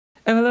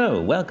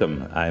Hello,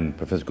 welcome. I'm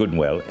Professor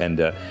Goodwell, and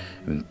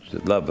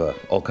love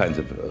all kinds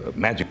of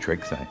magic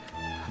tricks. I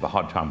have a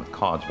hard time with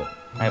cards, but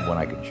I have one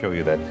I can show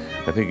you that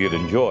I think you'd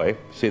enjoy.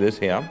 See this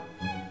here?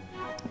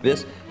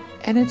 This,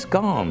 and it's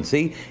gone,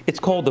 see?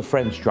 It's called the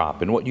French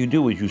drop, and what you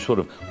do is you sort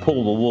of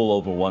pull the wool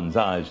over one's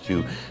eyes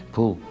to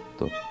pull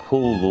the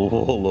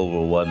wool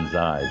over one's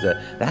eyes.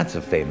 That's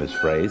a famous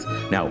phrase.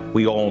 Now,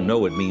 we all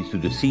know it means to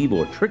deceive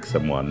or trick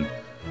someone,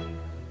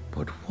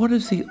 but what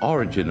is the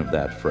origin of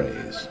that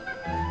phrase?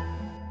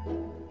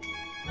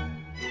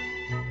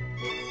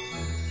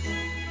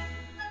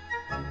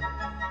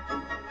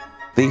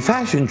 The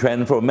fashion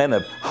trend for men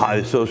of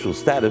high social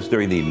status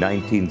during the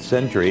 19th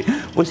century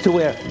was to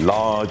wear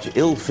large,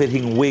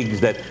 ill-fitting wigs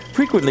that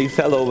frequently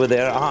fell over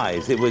their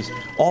eyes. It was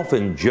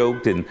often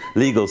joked in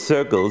legal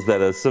circles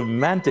that a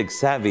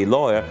semantic-savvy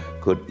lawyer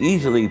could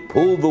easily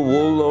pull the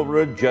wool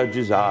over a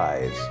judge's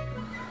eyes.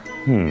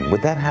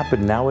 Would that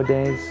happen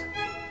nowadays?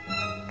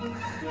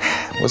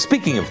 Well,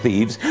 speaking of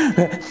thieves,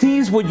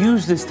 thieves would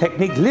use this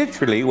technique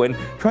literally when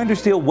trying to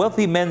steal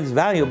wealthy men's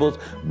valuables,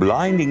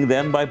 blinding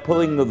them by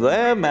pulling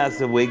their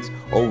massive wigs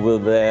over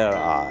their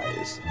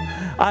eyes.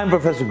 I'm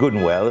Professor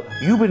Goodwell.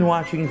 You've been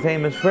watching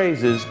Famous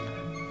Phrases.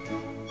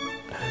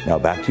 Now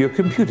back to your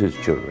computers,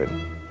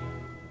 children.